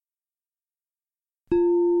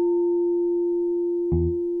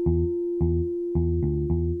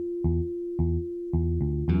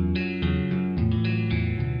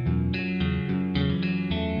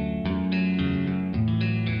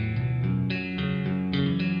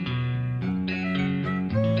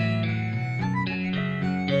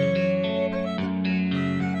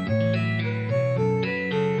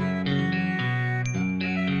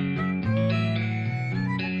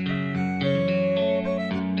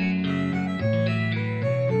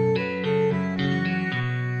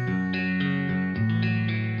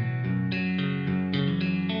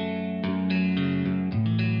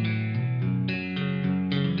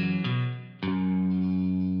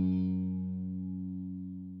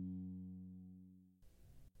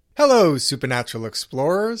Hello, Supernatural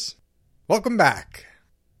Explorers. Welcome back.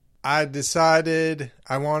 I decided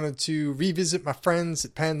I wanted to revisit my friends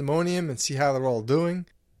at Pandemonium and see how they're all doing,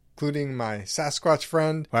 including my Sasquatch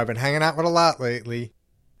friend, who I've been hanging out with a lot lately.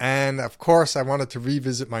 And, of course, I wanted to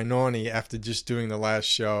revisit my Nonni after just doing the last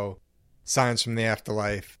show, Signs from the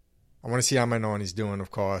Afterlife. I want to see how my Nonni's doing,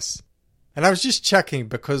 of course. And I was just checking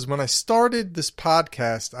because when I started this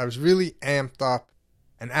podcast, I was really amped up.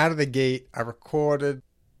 And out of the gate, I recorded,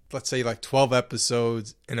 let's say, like 12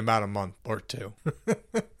 episodes in about a month or two.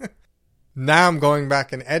 Now I'm going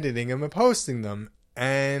back and editing them and posting them.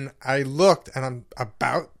 And I looked and I'm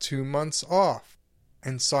about 2 months off.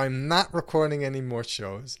 And so I'm not recording any more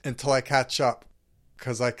shows until I catch up.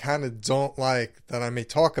 Because I kind of don't like that I may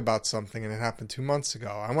talk about something and it happened 2 months ago.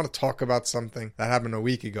 I want to talk about something that happened a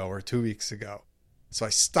week ago or 2 weeks ago. So I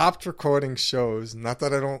stopped recording shows. Not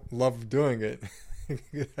that I don't love doing it.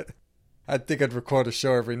 I think I'd record a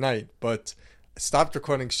show every night. But I stopped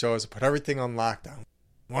recording shows. I put everything on lockdown.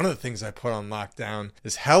 One of the things I put on lockdown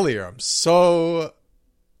is Hellier. I'm so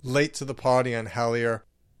late to the party on Hellier.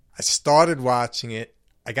 I started watching it.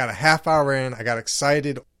 I got a half hour in. I got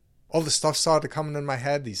excited. All the stuff started coming in my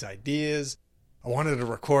head, these ideas. I wanted to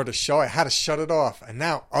record a show. I had to shut it off. And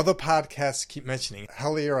now other podcasts keep mentioning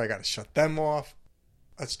Hellier. I got to shut them off.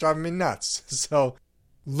 That's driving me nuts. So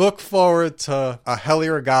look forward to a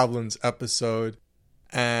Hellier Goblins episode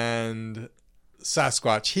and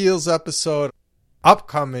Sasquatch Heals episode.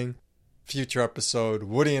 Upcoming future episode,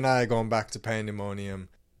 Woody and I are going back to Pandemonium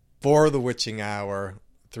for the witching hour,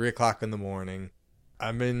 3 o'clock in the morning.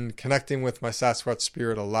 I've been connecting with my Sasquatch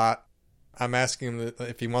spirit a lot. I'm asking him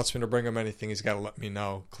if he wants me to bring him anything, he's got to let me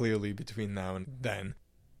know clearly between now and then.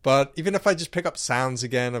 But even if I just pick up sounds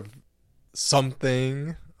again of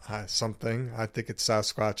something, I think it's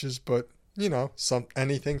Sasquatches, but, you know,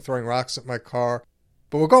 anything, throwing rocks at my car.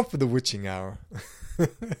 But we're going for the witching hour.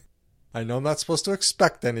 I know I'm not supposed to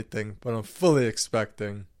expect anything, but I'm fully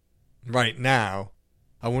expecting right now.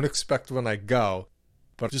 I won't expect when I go.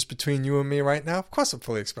 But just between you and me right now, of course I'm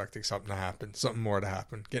fully expecting something to happen, something more to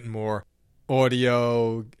happen. Getting more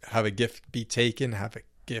audio, have a gift be taken, have a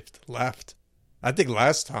gift left. I think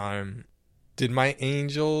last time, did my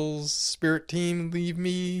Angels spirit team leave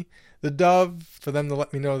me the dove for them to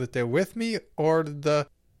let me know that they're with me? Or did the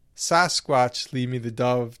Sasquatch leave me the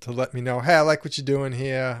dove to let me know, hey, I like what you're doing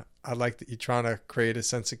here. I like that you're trying to create a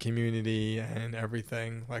sense of community and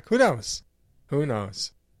everything. Like, who knows? Who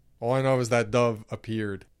knows? All I know is that dove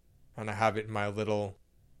appeared, and I have it in my little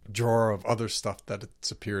drawer of other stuff that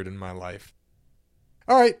it's appeared in my life.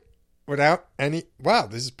 All right, without any... Wow,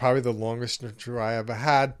 this is probably the longest intro I ever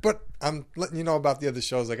had, but I'm letting you know about the other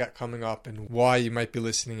shows I got coming up and why you might be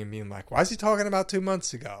listening and being like, why is he talking about 2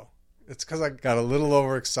 months ago? It's because I got a little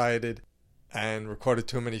overexcited and recorded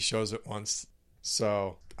too many shows at once.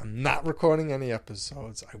 So I'm not recording any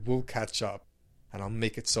episodes. I will catch up, and I'll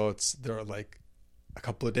make it so they're like a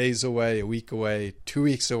couple of days away, a week away, 2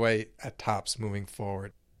 weeks away at tops moving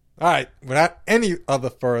forward. All right, without any other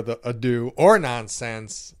further ado or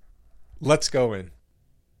nonsense, let's go in.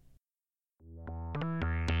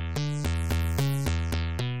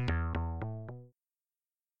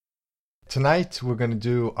 Tonight we're going to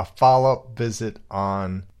do a follow-up visit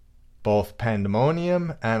on both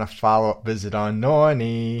Pandemonium and a follow-up visit on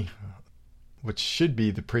Nonni, which should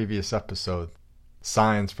be the previous episode,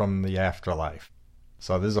 Signs from the Afterlife.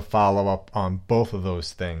 So there's a follow-up on both of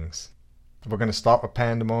those things. We're going to start with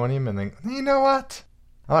Pandemonium and then, you know what?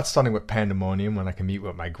 I'm not starting with Pandemonium when I can meet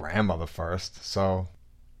with my grandmother first. So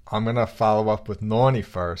I'm going to follow up with Nonni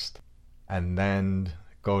first and then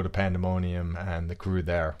go to Pandemonium and the crew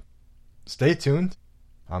there. Stay tuned.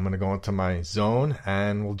 I'm going to go into my zone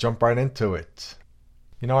and we'll jump right into it.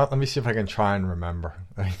 You know what? Let me see if I can try and remember.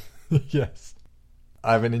 Yes.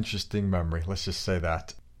 I have an interesting memory. Let's just say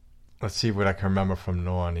that. Let's see what I can remember from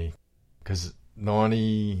Nonni. Because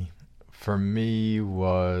Nonni, for me,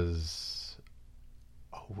 was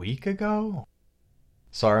a week ago?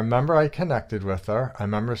 So I remember I connected with her. I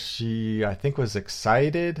remember she, I think, was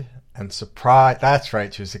excited and surprised. That's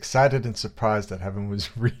right. She was excited and surprised that heaven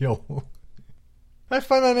was real. I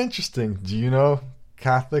find that interesting. Do you know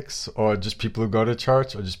Catholics or just people who go to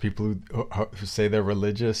church or just people who say they're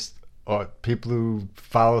religious or people who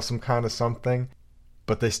follow some kind of something,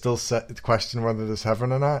 but they still question whether there's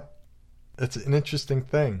heaven or not? It's an interesting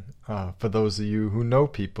thing for those of you who know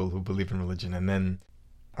people who believe in religion and then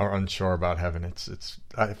are unsure about heaven.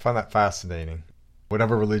 I find that fascinating.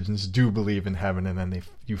 Whatever religions do believe in heaven, and then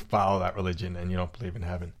you follow that religion and you don't believe in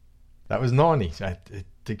heaven. That was Nonni. I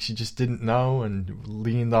think she just didn't know and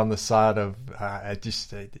leaned on the side of,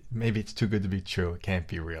 maybe it's too good to be true. It can't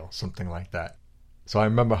be real. Something like that. So I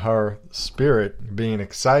remember her spirit being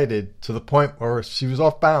excited to the point where she was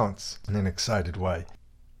off balance in an excited way.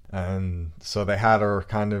 And so they had her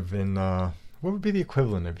kind of in, what would be the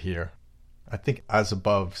equivalent of here? I think as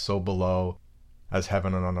above, so below, as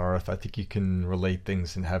heaven and on earth. I think you can relate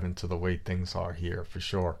things in heaven to the way things are here, for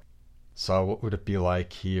sure. So what would it be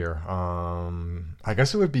like here? I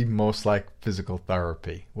guess it would be most like physical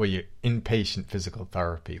therapy, where you're inpatient physical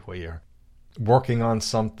therapy, where you're working on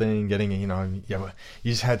something, getting, you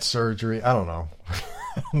just had surgery. I don't know. I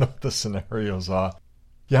don't know what the scenarios are.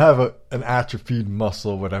 You have an atrophied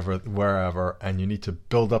muscle, whatever, wherever, and you need to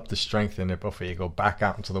build up the strength in it before you go back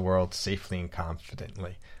out into the world safely and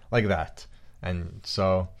confidently. Like that. And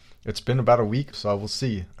so it's been about a week, so we'll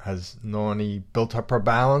see. Has Nonni built up her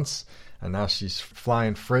balance, and now she's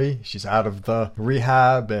flying free? She's out of the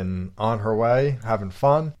rehab and on her way, having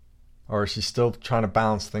fun? Or is she still trying to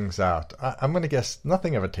balance things out? I'm going to guess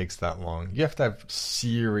nothing ever takes that long. You have to have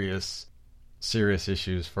serious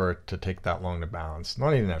issues for it to take that long to balance.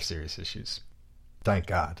 Nonni didn't have serious issues. Thank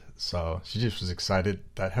God. So she just was excited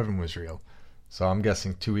that heaven was real. So I'm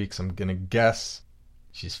guessing 2 weeks. I'm going to guess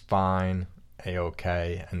she's fine,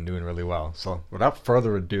 A-okay, and doing really well. So without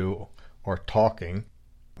further ado or talking,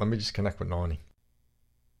 let me just connect with Nonni.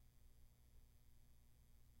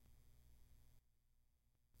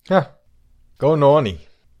 Yeah, go Nonni.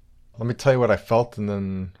 Let me tell you what I felt and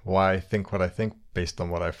then why I think what I think based on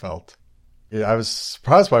what I felt. Yeah, I was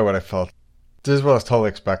surprised by what I felt. This is what I was totally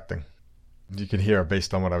expecting. You can hear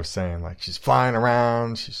based on what I was saying. Like, she's flying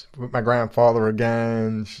around. She's with my grandfather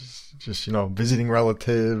again. She's just, visiting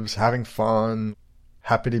relatives, having fun,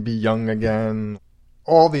 happy to be young again.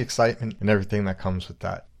 All the excitement and everything that comes with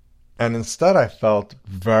that. And instead, I felt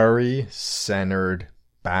very centered,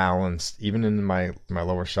 balanced, even in my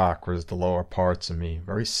lower chakras, the lower parts of me.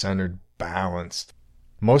 Very centered, balanced.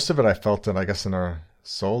 Most of it, I felt it, I guess, in our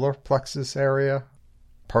solar plexus area.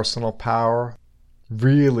 Personal power.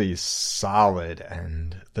 Really solid,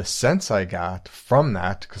 and the sense I got from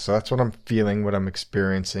that, because that's what I'm feeling, what I'm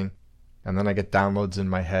experiencing, and then I get downloads in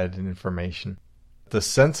my head and information. The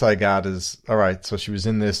sense I got is, all right, so she was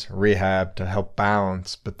in this rehab to help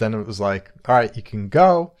balance, but then it was like, all right, you can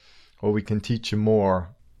go, or we can teach you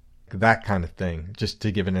more, that kind of thing, just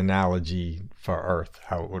to give an analogy for Earth,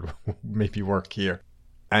 how it would maybe work here.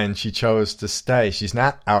 And she chose to stay. She's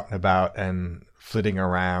not out and about and flitting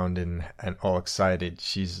around and all excited.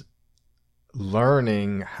 She's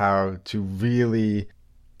learning how to really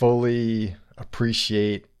fully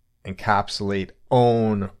appreciate, encapsulate,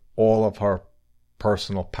 own all of her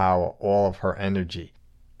personal power, all of her energy.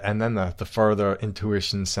 And then the further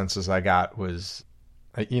intuition senses I got was,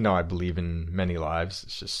 I believe in many lives.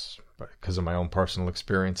 It's just because of my own personal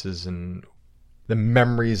experiences and the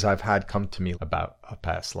memories I've had come to me about a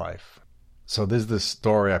past life. So there's this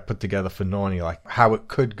story I put together for Nonni, like how it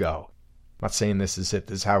could go. I'm not saying this is it.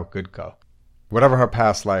 This is how it could go. Whatever her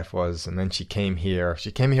past life was, and then she came here.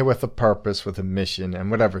 She came here with a purpose, with a mission,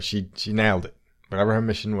 and whatever. She nailed it. Whatever her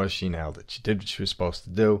mission was, she nailed it. She did what she was supposed to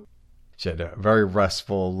do. She had a very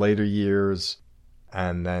restful later years,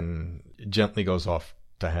 and then gently goes off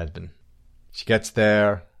to heaven. She gets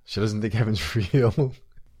there. She doesn't think heaven's real.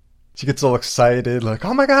 She gets all excited, like,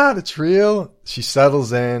 oh my God, it's real. She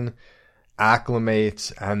settles in,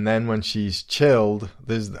 acclimates, and then when she's chilled,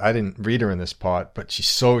 I didn't read her in this part, but she's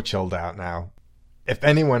so chilled out now. If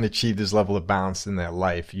anyone achieved this level of balance in their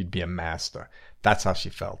life, you'd be a master. That's how she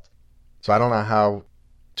felt. So I don't know how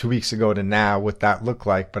 2 weeks ago to now what that looked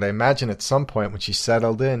like, but I imagine at some point when she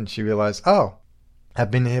settled in, she realized, oh, I've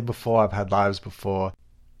been here before, I've had lives before.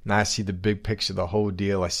 Now I see the big picture, the whole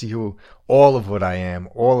deal. I see all of what I am,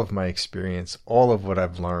 all of my experience, all of what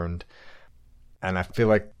I've learned. And I feel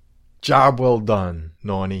like, job well done,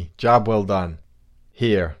 Nonni. Job well done.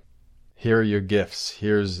 Here are your gifts.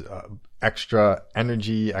 Here's extra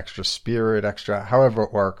energy, extra spirit, extra, however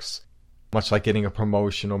it works. Much like getting a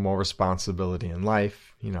promotion or more responsibility in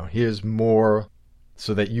life. Here's more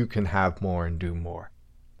so that you can have more and do more.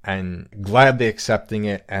 And gladly accepting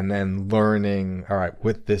it and then learning, all right,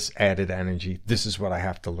 with this added energy, this is what I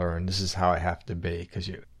have to learn. This is how I have to be. Because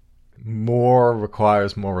more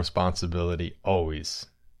requires more responsibility always.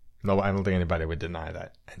 No, I don't think anybody would deny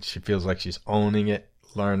that. And she feels like she's owning it,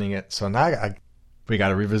 learning it. So now we got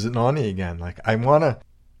to revisit Nonni again. Like, I want to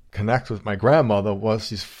connect with my grandmother while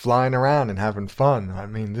she's flying around and having fun. I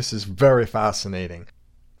mean, this is very fascinating,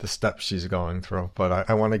 the steps she's going through. But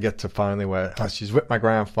I want to get to finally where she's with my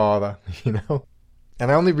grandfather,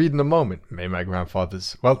 And I only read in the moment. Maybe my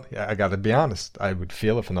grandfather's, well, I gotta be honest. I would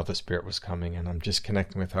feel if another spirit was coming and I'm just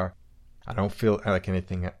connecting with her. I don't feel like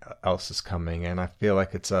anything else is coming. And I feel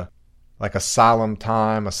like it's a solemn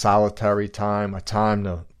time, a solitary time, a time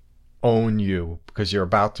to own you because you're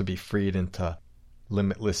about to be freed into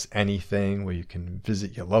limitless anything where you can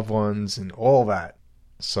visit your loved ones and all that.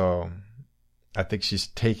 So I think she's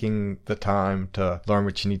taking the time to learn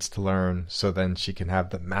what she needs to learn so then she can have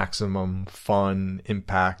the maximum fun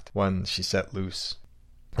impact when she's set loose.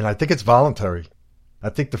 And I think it's voluntary. I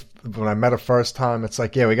think when I met her first time, it's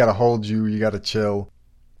like, yeah, we got to hold you, you got to chill.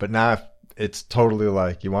 But now it's totally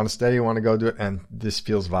like, you want to stay, you want to go do it? And this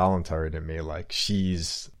feels voluntary to me. Like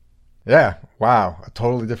yeah, wow, a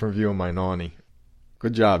totally different view of my Nonni.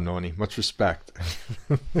 Good job, Nonni. Much respect.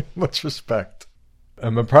 Much respect.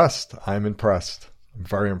 I'm impressed. I'm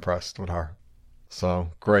very impressed with her. So,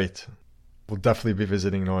 great. We'll definitely be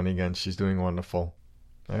visiting Nonni again. She's doing wonderful.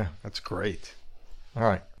 Yeah, that's great. All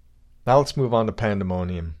right. Now let's move on to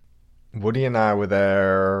Pandemonium. Woody and I were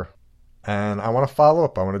there, and I want to follow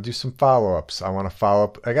up. I want to do some follow-ups. I want to follow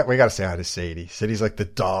up. We got to say hi to Sadie. Sadie's like the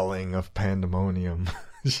darling of Pandemonium.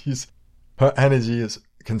 Her energy is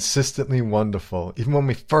consistently wonderful. Even when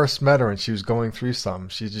we first met her and she was going through something,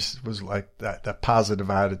 she just was like that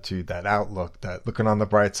positive attitude, that outlook, that looking on the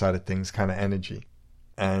bright side of things kind of energy.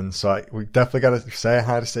 And so we definitely got to say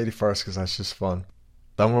hi to Sadie first because that's just fun.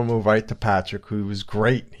 Then we'll move right to Patrick, who was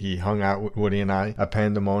great. He hung out with Woody and I at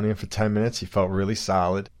Pandemonium for 10 minutes. He felt really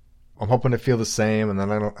solid. I'm hoping to feel the same, and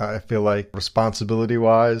then I feel like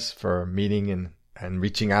responsibility-wise for meeting and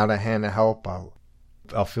reaching out a hand to help,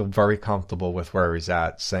 I'll feel very comfortable with where he's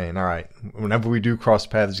at, saying, all right, whenever we do cross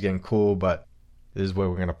paths, it's getting cool, but this is where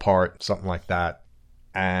we're going to part, something like that.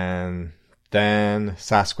 And then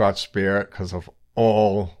Sasquatch Spirit, because of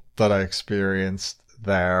all that I experienced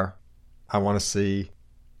there, I want to see,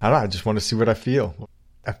 I don't know, I just want to see what I feel.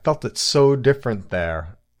 I felt it so different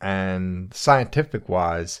there. And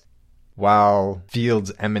scientific-wise, while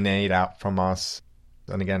fields emanate out from us,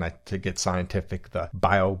 and again, to get scientific, the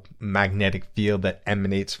biomagnetic field that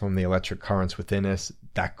emanates from the electric currents within us,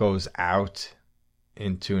 that goes out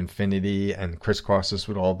into infinity and crisscrosses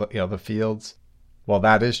with all the other fields. While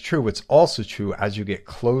that is true, it's also true as you get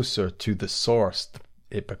closer to the source,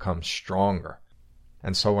 it becomes stronger.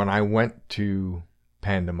 And so when I went to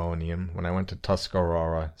Pandemonium, when I went to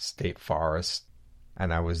Tuscarora State Forest,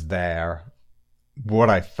 and I was there, what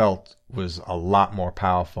I felt was a lot more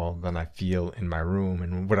powerful than I feel in my room.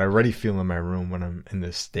 And what I already feel in my room when I'm in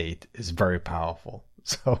this state is very powerful.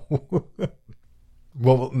 So,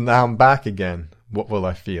 well, now I'm back again. What will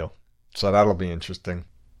I feel? So that'll be interesting.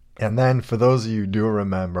 And then for those of you who do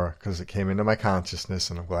remember, because it came into my consciousness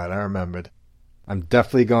and I'm glad I remembered, I'm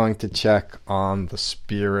definitely going to check on the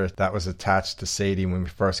spirit that was attached to Sadie when we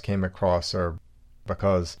first came across her.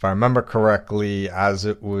 Because if I remember correctly, as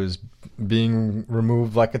it was being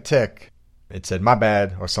removed like a tick, it said, my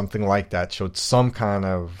bad, or something like that, showed some kind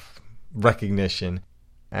of recognition.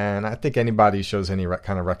 And I think anybody who shows any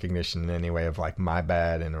kind of recognition in any way of like my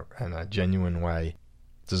bad in a genuine way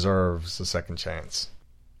deserves a second chance.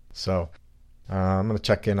 So I'm going to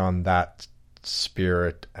check in on that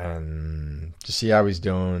spirit and just see how he's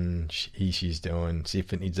doing, she's doing, see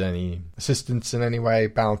if it needs any assistance in any way,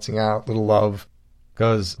 balancing out, little love.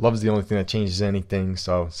 Because love's the only thing that changes anything,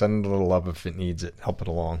 so send a little love if it needs it, help it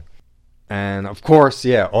along. And of course,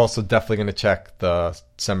 yeah, also definitely going to check the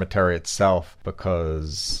cemetery itself,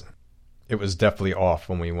 because it was definitely off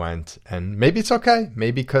when we went. And maybe it's okay,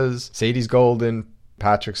 maybe because Sadie's golden,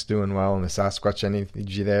 Patrick's doing well, and the Sasquatch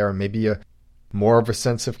energy there, and maybe more of a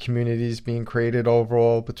sense of community is being created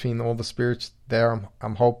overall between all the spirits there,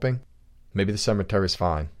 I'm hoping. Maybe the cemetery's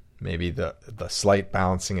fine. Maybe the slight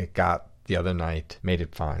balancing it got the other night made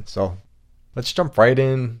it fine. So let's jump right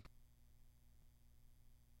in.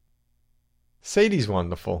 Sadie's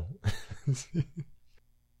wonderful.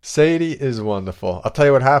 Sadie is wonderful. I'll tell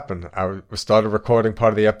you what happened. I started recording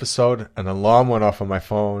part of the episode. An alarm went off on my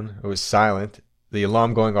phone. It was silent. The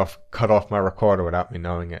alarm going off cut off my recorder without me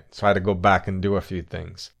knowing it. So I had to go back and do a few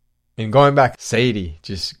things. In going back, Sadie,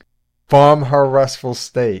 just from her restful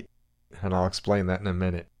state, and I'll explain that in a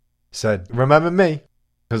minute, said, remember me?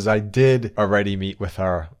 Because I did already meet with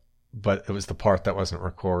her, but it was the part that wasn't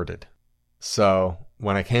recorded. So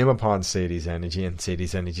when I came upon Sadie's energy, and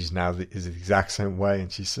Sadie's energy is the exact same way, and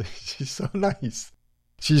she's so nice.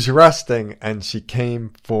 She's resting, and she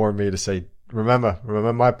came for me to say, remember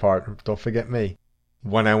my part, don't forget me.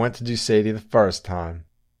 When I went to do Sadie the first time,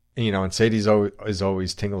 and Sadie's is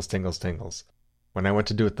always tingles. When I went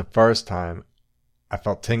to do it the first time, I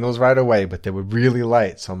felt tingles right away, but they were really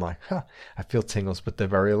light. So I'm like, I feel tingles, but they're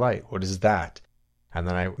very light. What is that? And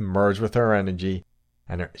then I merged with her energy,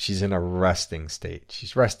 and she's in a resting state.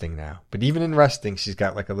 She's resting now. But even in resting, she's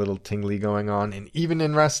got like a little tingly going on. And even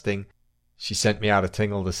in resting, she sent me out a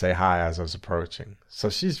tingle to say hi as I was approaching. So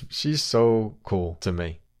she's so cool to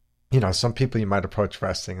me. You know, some people you might approach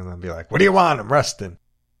resting and they'll be like, what do you want? I'm resting.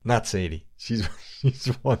 Not Sadie. She's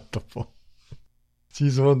wonderful.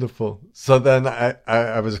 She's wonderful. So then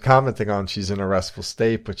I was commenting on she's in a restful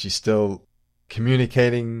state, but she's still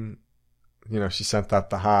communicating. You know, she sent out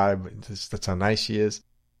the hi, but that's how nice she is.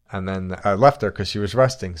 And then I left her because she was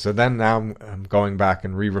resting. So then now I'm going back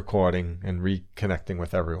and re-recording and reconnecting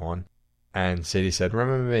with everyone. And Sadie said,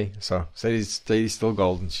 remember me. So Sadie's still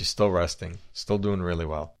golden. She's still resting. Still doing really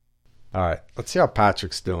well. All right. Let's see how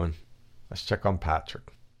Patrick's doing. Let's check on Patrick.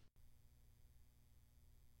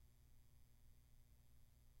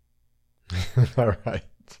 All right.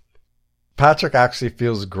 Patrick actually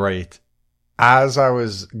feels great. As I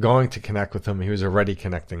was going to connect with him, he was already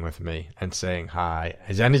connecting with me and saying hi.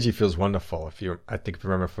 His energy feels wonderful. I think if you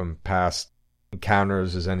remember from past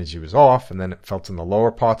encounters, his energy was off, and then it felt in the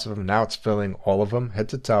lower parts of him. Now it's filling all of him, head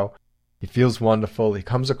to toe. He feels wonderful. He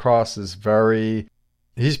comes across as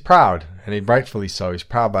he's proud, and rightfully so. He's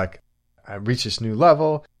proud, like, I reached this new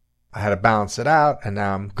level. I had to balance it out, and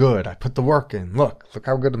now I'm good. I put the work in. Look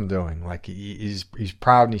how good I'm doing. Like, he's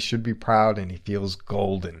proud, and he should be proud, and he feels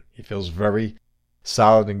golden. He feels very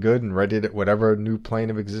solid and good and ready to whatever new plane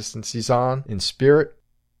of existence he's on. In spirit,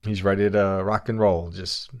 he's ready to rock and roll.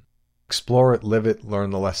 Just explore it, live it,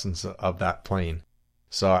 learn the lessons of that plane.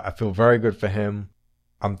 So I feel very good for him.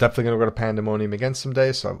 I'm definitely going to go to Pandemonium again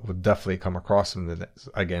someday, so I will definitely come across him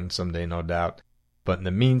again someday, no doubt. But in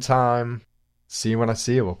the meantime, see you when I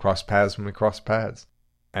see you. We'll cross paths when we cross paths.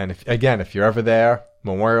 And if you're ever there,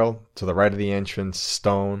 Memorial, to the right of the entrance,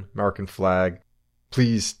 stone, American flag,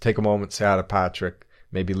 please take a moment, say hi to Patrick,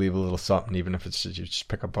 maybe leave a little something, even if it's just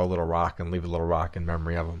pick up a little rock and leave a little rock in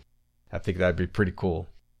memory of him. I think that'd be pretty cool.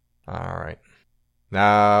 All right.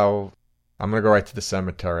 Now, I'm going to go right to the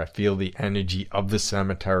cemetery. I feel the energy of the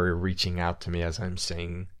cemetery reaching out to me as I'm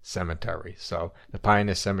saying cemetery. So the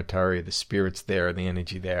Pioneer Cemetery, the spirit's there, the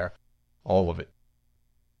energy there, all of it.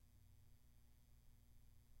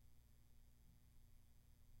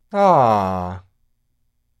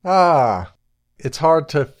 It's hard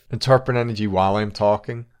to interpret energy while I'm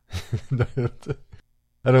talking.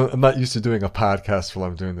 I'm not used to doing a podcast while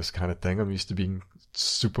I'm doing this kind of thing. I'm used to being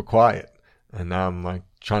super quiet. And now I'm like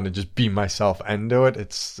trying to just be myself and do it.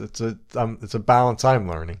 It's a balance I'm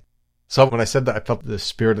learning. So when I said that I felt the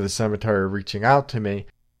spirit of the cemetery reaching out to me,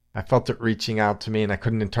 I felt it reaching out to me and I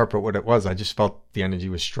couldn't interpret what it was. I just felt the energy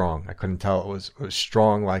was strong. I couldn't tell it was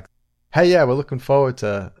strong, like, hey, yeah, we're looking forward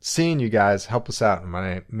to seeing you guys. Help us out. And what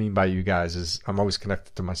I mean by you guys is I'm always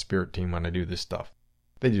connected to my spirit team when I do this stuff.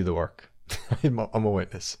 They do the work. I'm a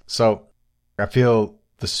witness. So I feel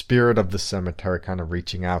the spirit of the cemetery kind of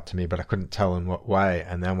reaching out to me, but I couldn't tell in what way.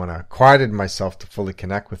 And then when I quieted myself to fully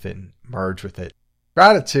connect with it and merge with it,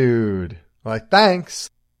 gratitude, like, thanks.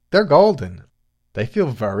 They're golden. They feel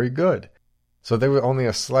very good. So they were only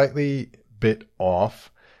a slightly bit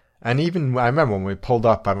off. And even, I remember when we pulled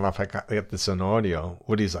up, I don't know if I got this on audio,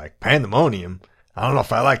 Woody's like, Pandemonium? I don't know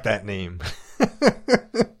if I like that name.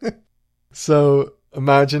 So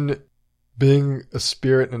imagine being a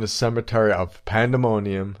spirit in a cemetery of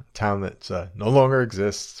Pandemonium, a town that no longer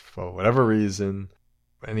exists for whatever reason,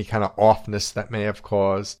 any kind of offness that may have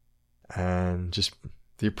caused, and just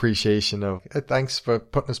the appreciation of, hey, thanks for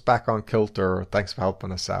putting us back on kilter, or thanks for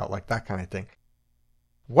helping us out, like that kind of thing.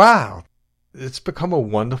 Wow. It's become a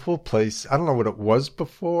wonderful place. I don't know what it was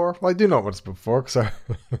before. Well, I do know what it was before because I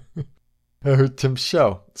heard Tim's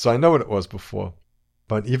show. So I know what it was before.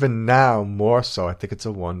 But even now, more so, I think it's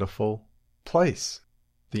a wonderful place.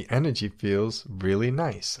 The energy feels really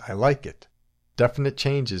nice. I like it. Definite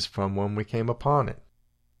changes from when we came upon it.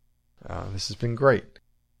 This has been great.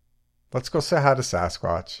 Let's go say hi to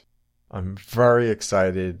Sasquatch. I'm very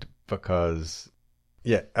excited because,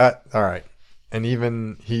 yeah, all right. And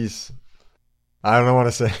even I don't know what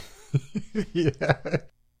to say. Yeah.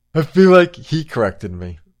 I feel like he corrected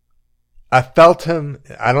me. I felt him.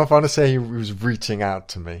 I don't know if I want to say he was reaching out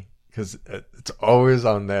to me because it's always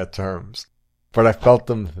on their terms. But I felt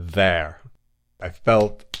them there. I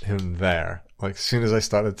felt him there. Like as soon as I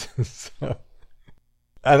started to.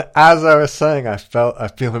 And as I was saying, I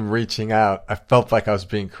feel him reaching out. I felt like I was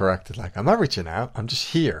being corrected. Like, I'm not reaching out. I'm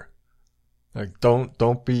just here. Like,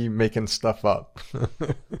 don't be making stuff up.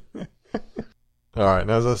 All right,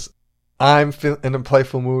 now I'm in a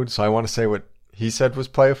playful mood, so I want to say what he said was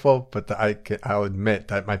playful, but I'll admit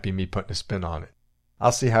that might be me putting a spin on it.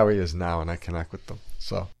 I'll see how he is now and I connect with them.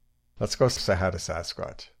 So let's go say hi to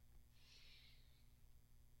Sasquatch.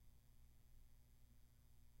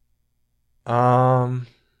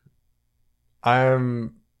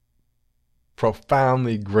 I'm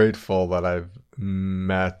profoundly grateful that I've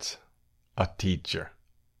met a teacher.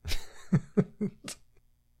 I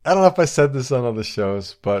don't know if I said this on other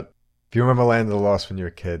shows, but if you remember Land of the Lost when you were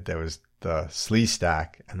a kid, there was the Slee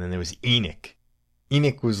Stack, and then there was Enoch.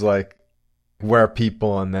 Enoch was like where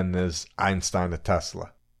people, and then there's Einstein and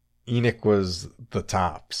Tesla. Enoch was the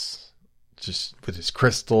tops, just with his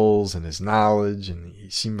crystals and his knowledge, and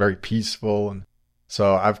he seemed very peaceful. And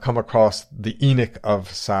so I've come across the Enoch of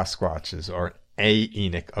Sasquatches, or a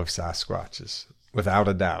Enoch of Sasquatches, without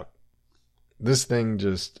a doubt. This thing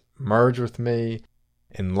just merged with me,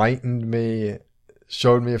 enlightened me,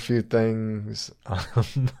 showed me a few things.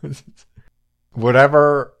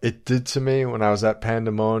 Whatever it did to me when I was at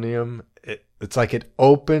Pandemonium, it's like it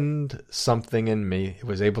opened something in me. It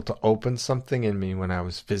was able to open something in me when I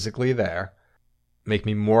was physically there, make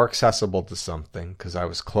me more accessible to something because I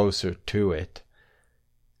was closer to it.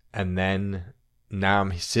 And then now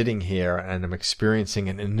I'm sitting here and I'm experiencing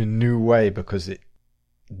it in a new way because it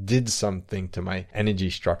did something to my energy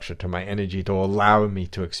structure, to my energy, to allow me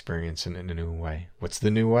to experience it in a new way. What's the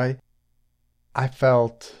new way? I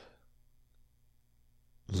felt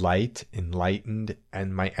light, enlightened,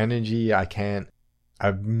 and my energy,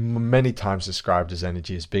 I've many times described as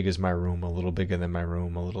energy as big as my room, a little bigger than my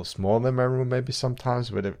room, a little smaller than my room maybe sometimes,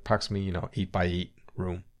 but approximately, 8 by 8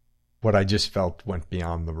 room. What I just felt went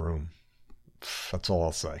beyond the room. That's all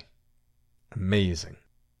I'll say. Amazing.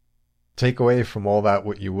 Take away from all that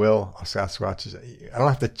what you will. Sasquatch I don't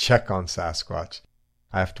have to check on Sasquatch.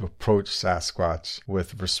 I have to approach Sasquatch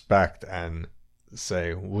with respect and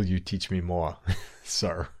say, will you teach me more,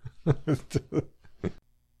 sir?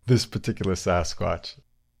 This particular Sasquatch.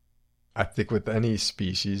 I think with any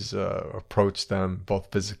species, approach them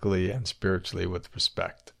both physically and spiritually with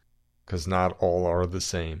respect, because not all are the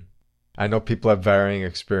same. I know people have varying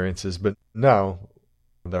experiences, but no,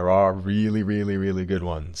 there are really, really, really good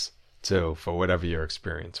ones too, for whatever your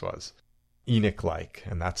experience was. Enoch-like,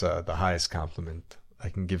 and that's the highest compliment I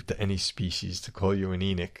can give to any species, to call you an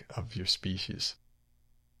Enoch of your species.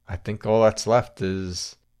 I think all that's left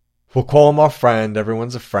is, we'll call him our friend.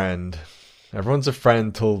 Everyone's a friend. Everyone's a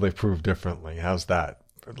friend till they prove differently. How's that?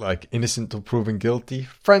 Like innocent till proven guilty,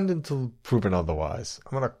 friend until proven otherwise.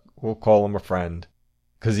 We'll call him a friend.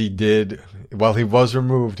 Because he did, while he was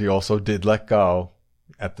removed, he also did let go.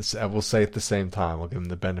 I will say at the same time, we'll give him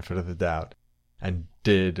the benefit of the doubt, and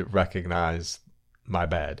did recognize my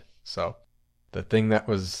bad. So the thing that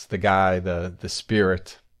was the guy, the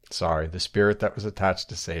spirit that was attached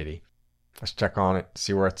to Sadie. Let's check on it,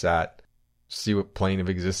 see where it's at, see what plane of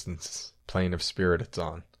existence, plane of spirit it's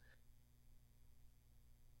on.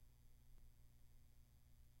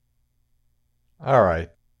 All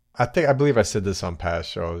right. I believe I said this on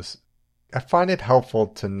past shows. I find it helpful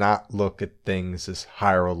to not look at things as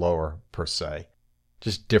higher or lower per se,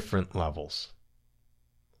 just different levels.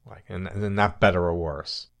 And not better or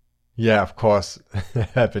worse. Yeah, of course,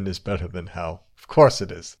 heaven is better than hell. Of course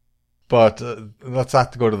it is. But let's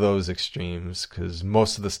not go to those extremes, because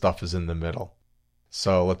most of the stuff is in the middle.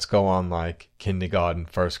 So let's go on like kindergarten,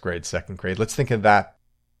 first grade, second grade. Let's think of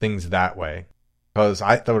things that way. Because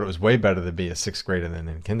I thought it was way better to be a sixth grader than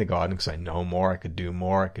in kindergarten, because I know more, I could do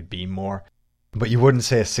more, I could be more. But you wouldn't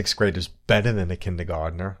say a sixth grader is better than a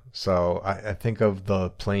kindergartner. So I think of the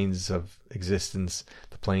planes of existence,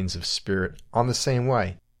 the planes of spirit, on the same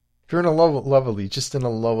way. If you're in a lower level, you're just in a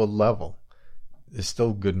lower level. There's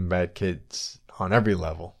still good and bad kids on every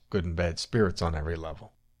level, good and bad spirits on every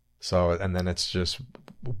level. So, and then it's just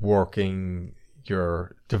working,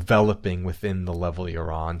 you're developing within the level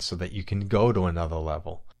you're on so that you can go to another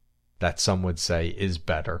level that some would say is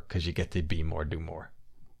better because you get to be more, do more.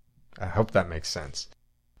 I hope that makes sense.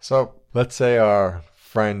 So let's say our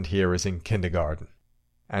friend here is in kindergarten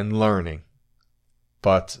and learning,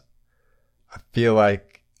 but I feel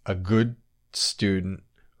like a good student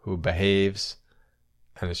who behaves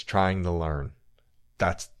and is trying to learn.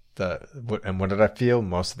 And what did I feel?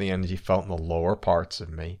 Most of the energy felt in the lower parts of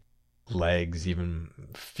me. Legs, even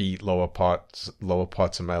feet, lower parts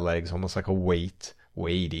of my legs, almost like a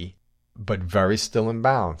weighty, but very still and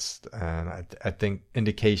balanced. And I think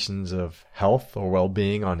indications of health or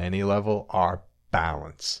well-being on any level are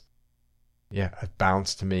balance. Yeah,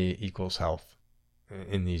 balance to me equals health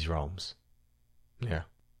in these realms. Yeah.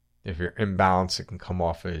 If you're imbalanced, it can come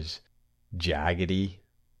off as jaggedy,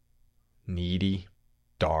 needy,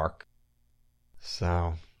 dark.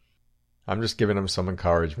 So I'm just giving them some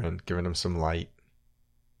encouragement, giving them some light,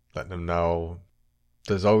 letting them know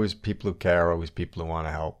there's always people who care, always people who want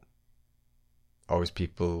to help, always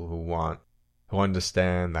people who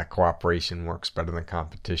understand that cooperation works better than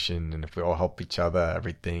competition, and if we all help each other,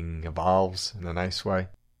 everything evolves in a nice way.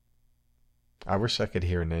 I wish I could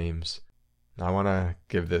hear names. I want to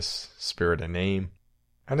give this spirit a name.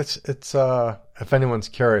 And it's if anyone's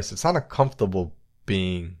curious, it's not a comfortable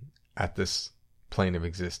being at this plane of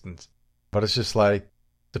existence. But it's just like,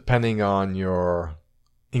 depending on your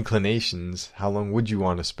inclinations, how long would you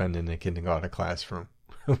want to spend in a kindergarten classroom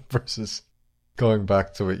versus going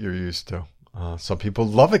back to what you're used to? Some people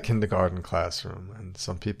love a kindergarten classroom, and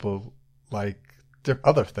some people like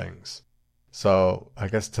other things. So I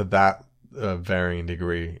guess to that varying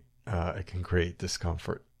degree, it can create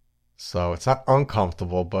discomfort. So it's not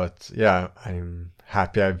uncomfortable, but yeah, I'm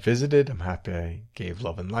happy I visited. I'm happy I gave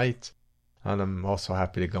love and light. And I'm also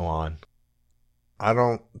happy to go on. I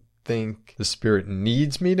don't think the spirit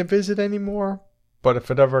needs me to visit anymore, but if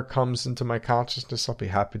it ever comes into my consciousness, I'll be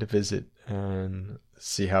happy to visit and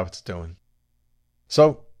see how it's doing.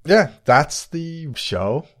 So yeah, that's the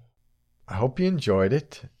show. I hope you enjoyed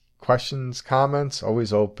it. Questions, comments,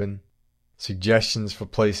 always open. Suggestions for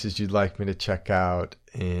places you'd like me to check out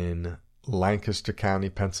in Lancaster County,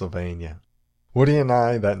 Pennsylvania. Woody and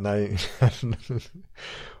I that night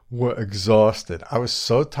were exhausted. I was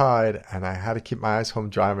so tired, and I had to keep my eyes home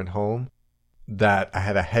driving home, that I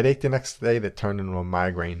had a headache the next day that turned into a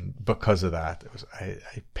migraine because of that. I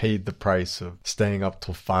paid the price of staying up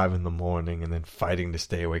till 5 a.m. and then fighting to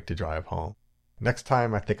stay awake to drive home. Next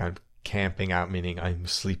time, I think I'm camping out, meaning I'm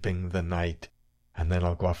sleeping the night, and then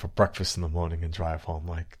I'll go out for breakfast in the morning and drive home.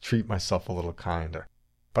 Like, treat myself a little kinder.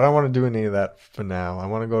 But I don't want to do any of that for now. I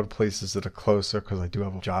want to go to places that are closer because I do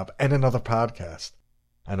have a job and another podcast.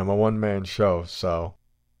 And I'm a one-man show, so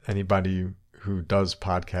anybody who does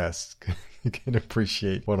podcasts can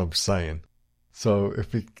appreciate what I'm saying. So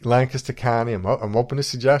if you Lancaster County, I'm open to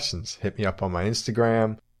suggestions. Hit me up on my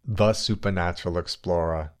Instagram, The Supernatural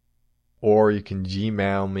Explorer. Or you can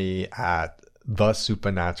Gmail me at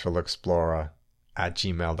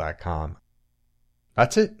thesupernaturalexplorer@gmail.com.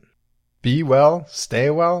 That's it. Be well,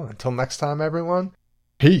 stay well. Until next time, everyone.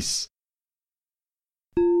 Peace.